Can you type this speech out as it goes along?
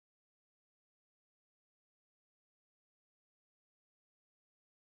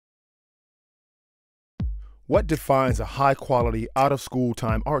What defines a high-quality, out-of-school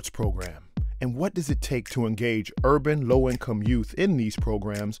time arts program? And what does it take to engage urban, low-income youth in these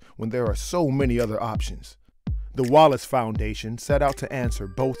programs when there are so many other options? The Wallace Foundation set out to answer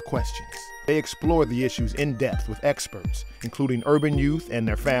both questions. They explore the issues in depth with experts, including urban youth and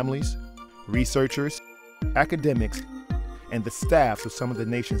their families, researchers, academics, and the staffs of some of the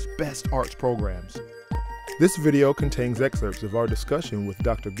nation's best arts programs. This video contains excerpts of our discussion with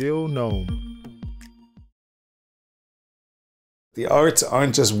Dr. GIL NOAM. The arts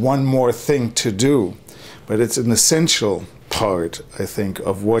aren't just one more thing to do, but it's an essential part, I think,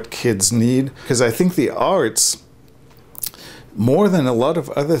 of what kids need. Because I think the arts, more than a lot of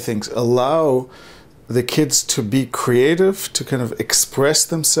other things, allow the kids to be creative, to kind of express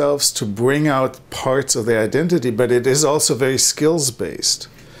themselves, to bring out parts of their identity, but it is also very skills-based.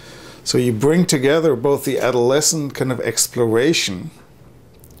 So you bring together both the adolescent kind of exploration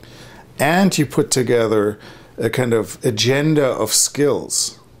and you put together a kind of agenda of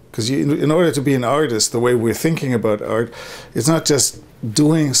skills. Because in order to be an artist, the way we're thinking about art, it's not just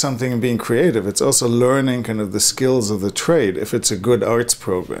doing something and being creative, it's also learning kind of the skills of the trade if it's a good arts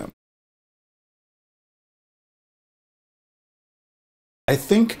program. I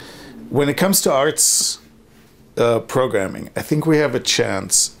think when it comes to arts programming, I think we have a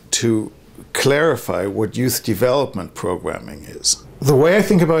chance to clarify what youth development programming is. The way I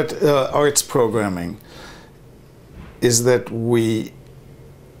think about arts programming is that we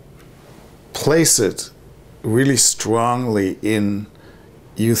place it really strongly in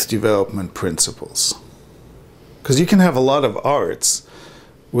youth development principles. Because you can have a lot of arts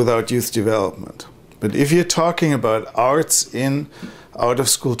without youth development. But if you're talking about arts in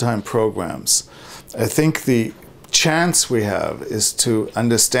out-of-school time programs, I think the chance we have is to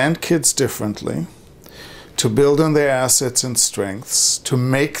understand kids differently, to build on their assets and strengths, to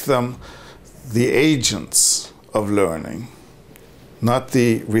make them the agents of learning, not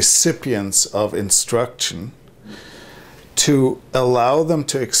the recipients of instruction, to allow them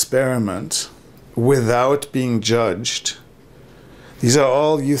to experiment without being judged. These are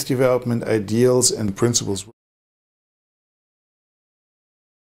all youth development ideals and principles.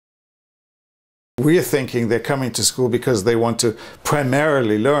 We're thinking they're coming to school because they want to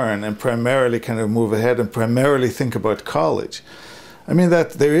primarily learn and primarily kind of move ahead and primarily think about college. I mean,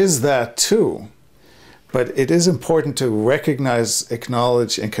 that there is that too. But it is important to recognize,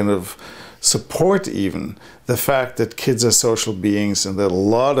 acknowledge, and kind of support even the fact that kids are social beings and that a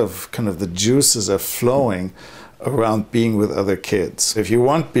lot of kind of the juices are flowing around being with other kids. If you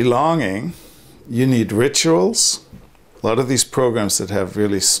want belonging, you need rituals. A lot of these programs that have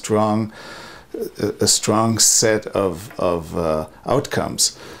really a strong set of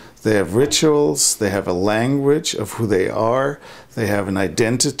outcomes. They have rituals, they have a language of who they are, they have an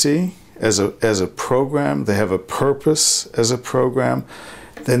identity as a program, they have a purpose as a program,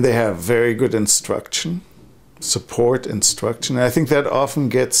 then they have very good instruction, support instruction. And I think that often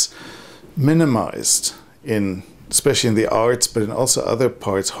gets minimized especially in the arts, but in also other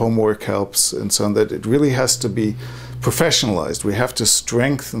parts, homework helps and so on, that it really has to be professionalized. We have to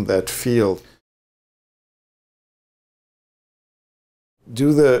strengthen that field.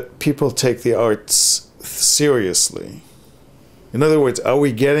 Do the people take the arts seriously? In other words, are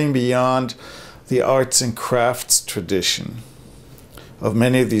we getting beyond the arts and crafts tradition of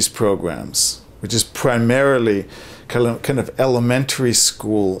many of these programs, which is primarily kind of elementary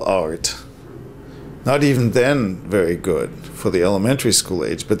school art? Not even then very good for the elementary school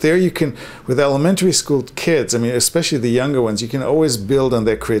age, but there you can, with elementary school kids, I mean, especially the younger ones, you can always build on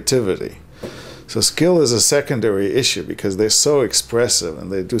their creativity. So skill is a secondary issue because they're so expressive and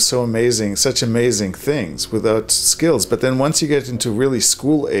they do such amazing things without skills. But then once you get into really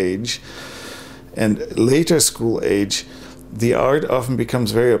school age and later school age, the art often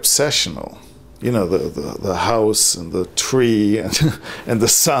becomes very obsessional. You know, the house and the tree and the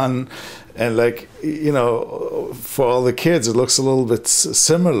sun. And like, you know, for all the kids, it looks a little bit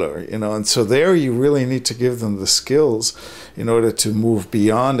similar, you know, and so there you really need to give them the skills in order to move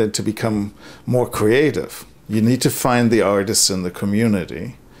beyond and to become more creative. You need to find the artists in the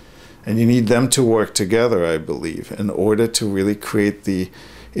community, and you need them to work together, I believe, in order to really create the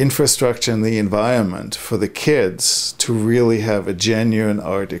infrastructure and the environment for the kids to really have a genuine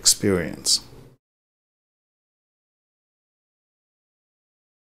art experience.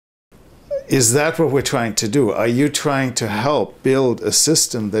 Is that what we're trying to do? Are you trying to help build a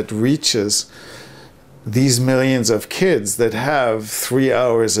system that reaches these millions of kids that have 3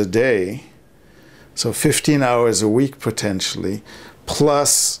 hours a day, so 15 hours a week potentially,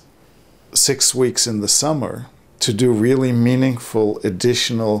 plus 6 weeks in the summer to do really meaningful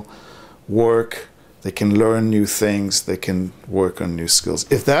additional work They can learn new things. They can work on new skills.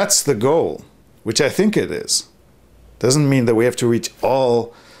 If that's the goal, which I think it is, doesn't mean that we have to reach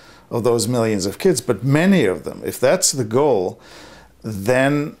all of those millions of kids, but many of them. If that's the goal,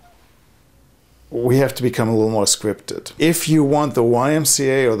 then we have to become a little more scripted. If you want the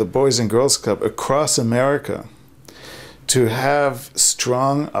YMCA or the Boys and Girls Club across America to have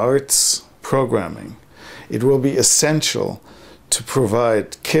strong arts programming, it will be essential to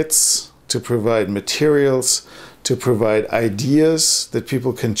provide kits, to provide materials, to provide ideas that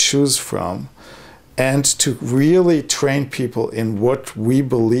people can choose from, and to really train people in what we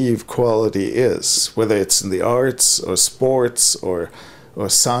believe quality is, whether it's in the arts or sports or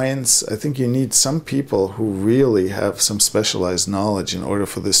science. I think you need some people who really have some specialized knowledge in order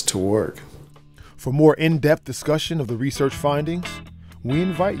for this to work. For more in-depth discussion of the research findings, we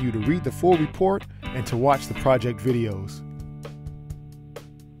invite you to read the full report and to watch the project videos.